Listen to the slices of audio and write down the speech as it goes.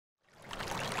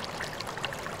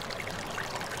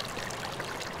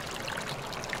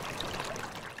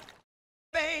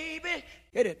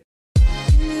Hit it.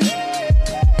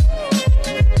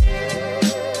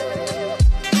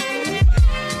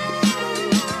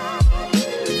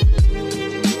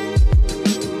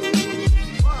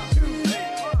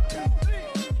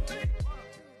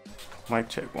 Mic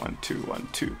check 1 2 1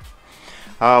 2.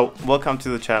 Welcome to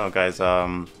the channel, guys.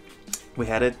 We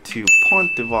headed to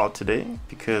Pont de Vaal today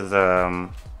because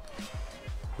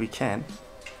we can.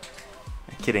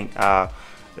 Kidding.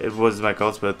 It was my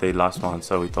girl's birthday last month,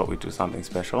 so we thought we'd do something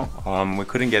special. We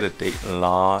couldn't get a date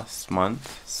last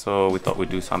month, so we thought we'd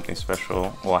do something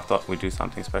special. Well, I thought we'd do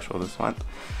something special this month.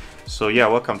 So yeah,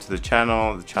 welcome to the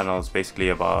channel. The channel is basically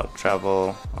about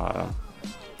travel,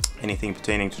 anything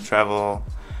pertaining to travel,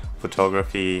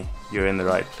 photography. You're in the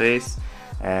right place.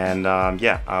 And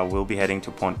yeah, we'll be heading to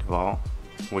Pont de Vaal,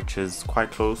 which is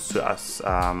quite close to us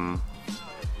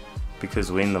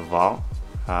because we're in the Vaal.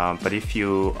 But if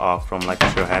you are from like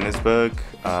Johannesburg,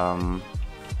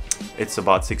 it's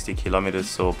about 60 kilometers,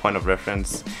 so point of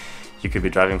reference, you could be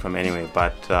driving from anywhere,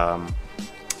 but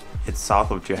it's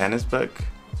south of Johannesburg,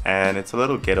 and it's a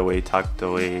little getaway tucked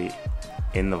away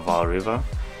in the Vaal River.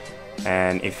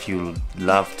 And if you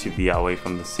love to be away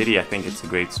from the city, I think it's a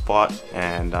great spot,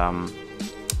 and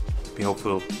be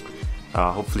hopeful,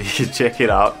 hopefully you check it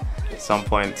out at some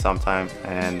point, sometime.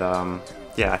 And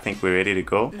yeah, I think we're ready to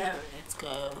go. No, let's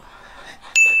go.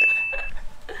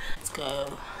 Let's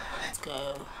go. Let's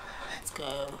go. Let's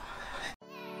go.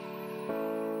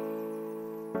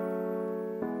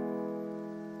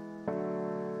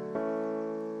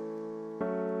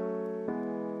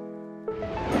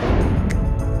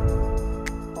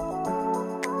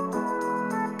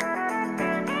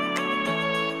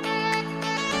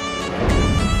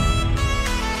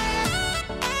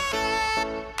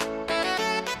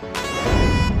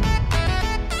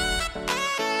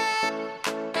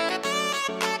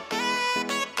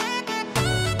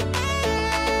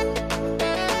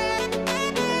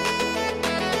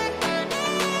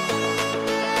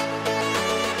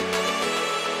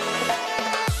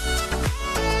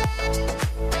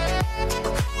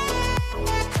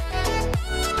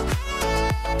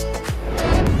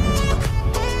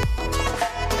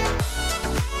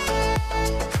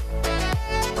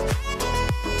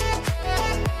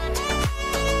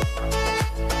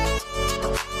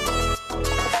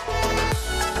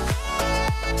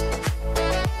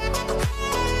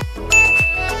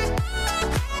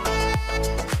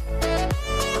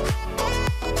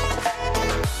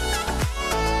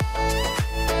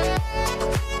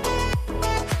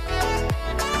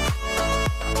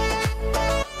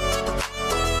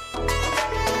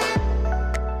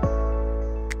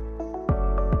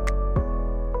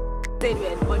 We're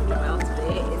at Pont de Vaal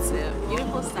today. It's a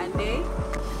beautiful Sunday,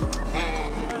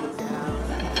 and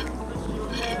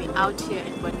we're out here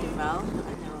at Pont de Vaal on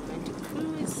our romantic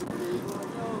cruise.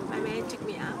 My man took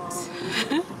me out.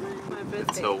 My birthday.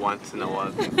 It's a once in a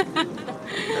while thing.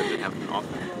 Doesn't happen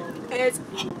often. It's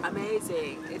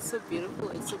amazing. It's so beautiful.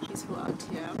 It's so peaceful out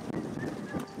here.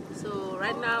 So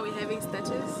right now we're having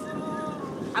starters.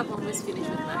 I'm almost finished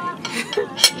with mine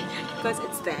because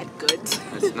it's that good.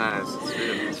 It's nice. It's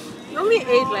really nice. We only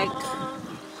ate like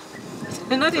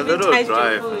not even touched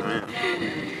the food.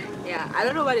 Yeah, I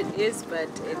don't know what it is, but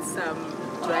it's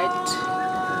dried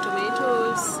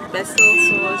tomatoes, basil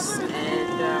sauce,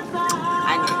 and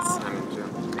onions.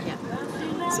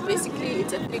 Yeah. So basically,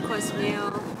 it's a 3-course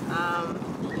meal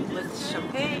with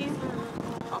champagne,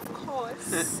 of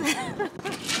course.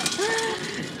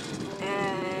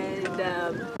 And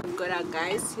we've got our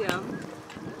guys here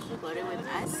who got it with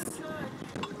us,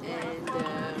 and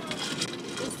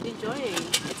just enjoying.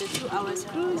 It's a 2-hour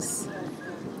cruise.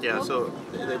 Yeah, so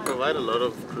they provide a lot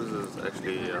of cruises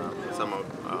actually, some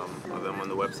of them on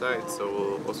the website, so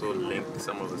we'll also link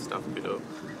some of the stuff below.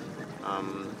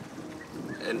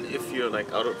 And if you're like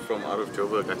from out of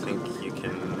Joburg, I think you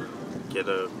can get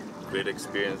a great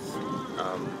experience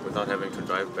without having to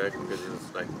drive back, because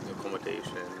it's like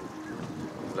accommodation,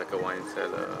 it's like a wine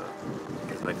cellar,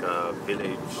 it's like a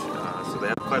village, so they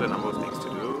have quite a number of things to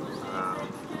do.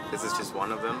 This is just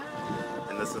one of them,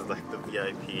 and this is like the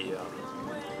VIP,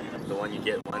 the one you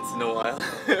get once in a while.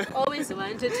 Always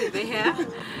wanted to be here.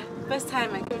 First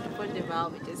time I came to Pont de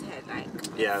Vaal, we just had like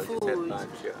food. We just had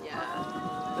lunch, yeah.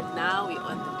 But now we're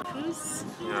on the cruise.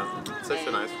 Yeah, it's such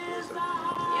a nice cruise.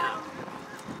 Yeah.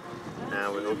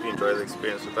 And we hope you enjoy the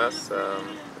experience with us.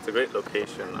 It's a great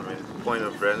location. I mean, point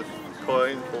of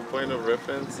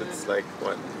reference, it's like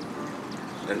what,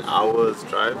 an hour's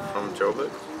drive from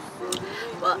Joburg.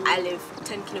 Well, I live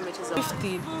 10 kilometers off.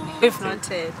 15, if not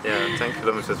 10. Yeah, 10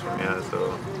 kilometers from here,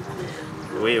 so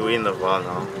we're in the Vaal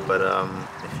now. But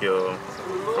if you're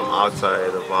from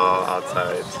outside the Vaal,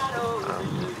 outside,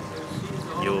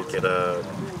 you'll get a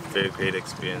very great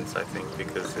experience, I think,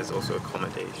 because there's also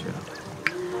accommodation.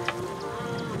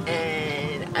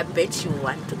 And I bet you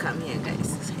want to come here,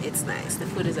 guys. It's nice. The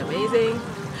food is amazing.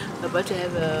 We're about to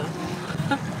have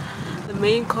the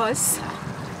main course.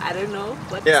 I don't know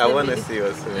what. Yeah, I want to see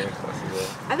what's the main course.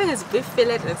 I think it's beef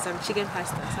fillet and some chicken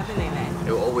pasta, something like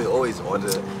that. We always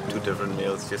order 2 different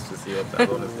meals just to see what that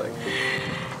one is like.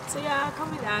 So yeah,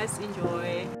 come with us,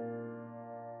 enjoy.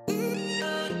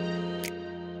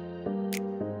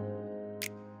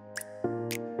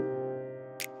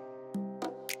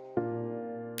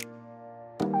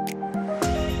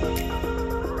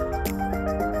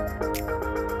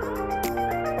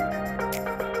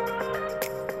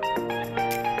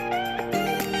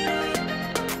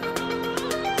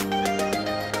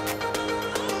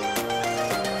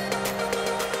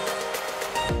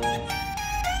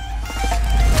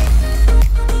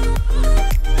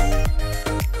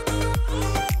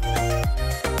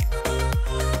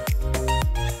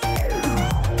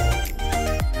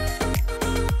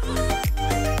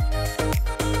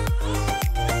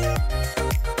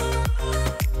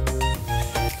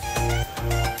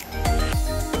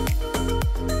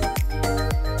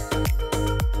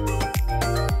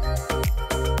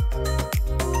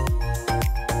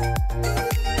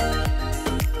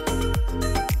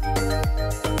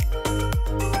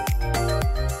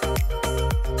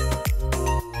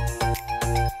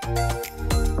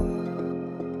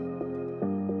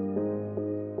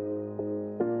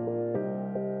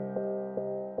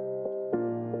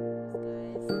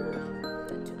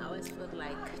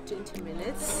 Like 20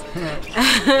 minutes.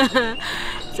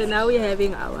 So now we're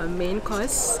having our main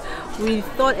course. We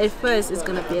thought at first it's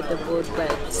gonna be at the boat, but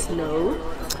no.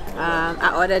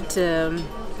 I ordered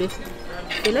beef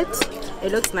fillet.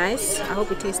 It looks nice. I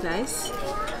hope it tastes nice.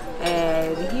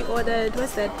 And he ordered,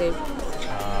 what's that, babe?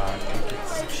 I think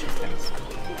it's chicken.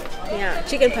 Yeah,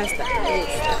 chicken pasta.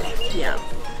 Yes. Yeah.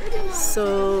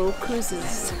 So cruise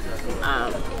is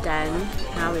done.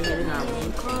 Now we're having our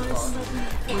main course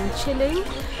and chilling,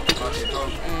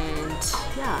 and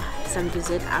yeah, some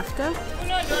dessert after.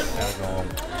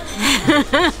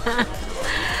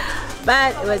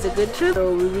 But it was a good trip.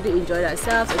 So we really enjoyed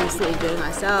ourselves, and we're still enjoying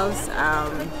ourselves.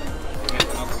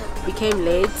 We came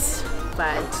late,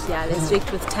 but yeah, let's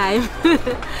strict with time.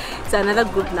 So another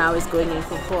group now is going in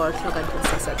from 4 o'clock until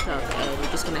 6 o'clock, and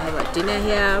we're just gonna have our dinner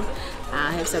here.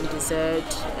 Have some dessert,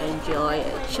 enjoy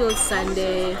a chill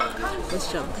Sunday with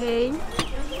champagne,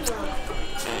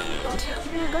 and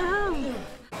we'll go home.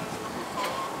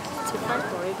 Too far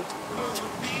already.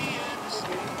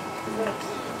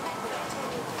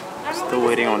 Still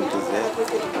waiting on dessert.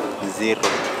 0.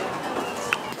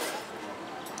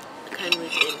 Can't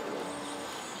wait anymore.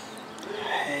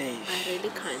 Hey. I really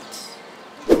can't.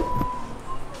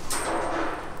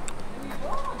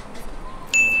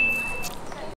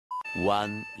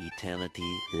 One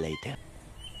eternity later.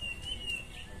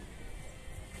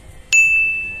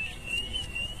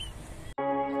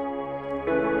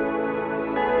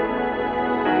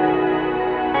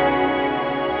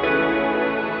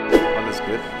 All is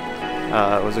good.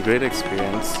 It was a great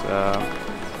experience.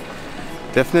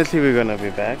 Definitely we're gonna be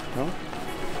back, no?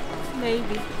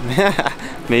 Maybe.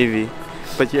 Maybe.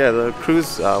 But yeah, the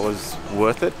cruise was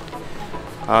worth it.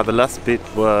 The last bit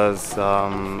was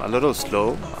a little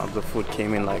slow. The food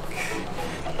came in like...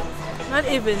 Not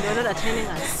even, they're not attending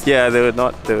us. Yeah, they were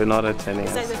not attending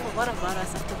It's like us. they forgot about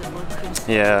us after the boat cruise.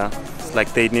 Yeah, it's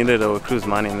like they needed our cruise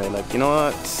money, and they're like, you know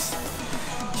what,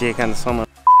 Jake and someone.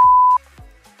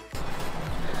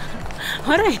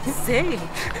 What are you saying?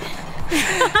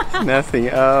 Nothing.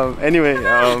 Anyway,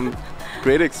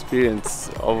 great experience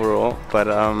overall. But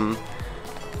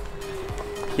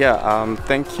yeah,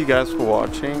 thank you guys for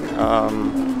watching.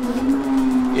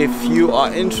 If you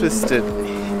are interested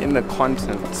in the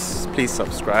content, please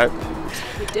subscribe.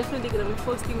 We're definitely gonna be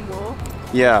posting more.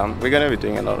 Yeah, we're gonna be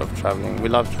doing a lot of traveling. We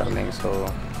love traveling,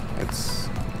 so it's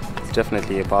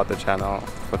definitely about the channel.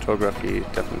 Photography,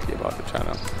 definitely about the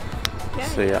channel. Yeah.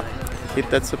 So yeah, hit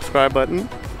that subscribe button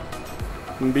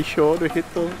and be sure to hit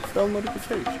the bell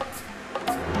notification.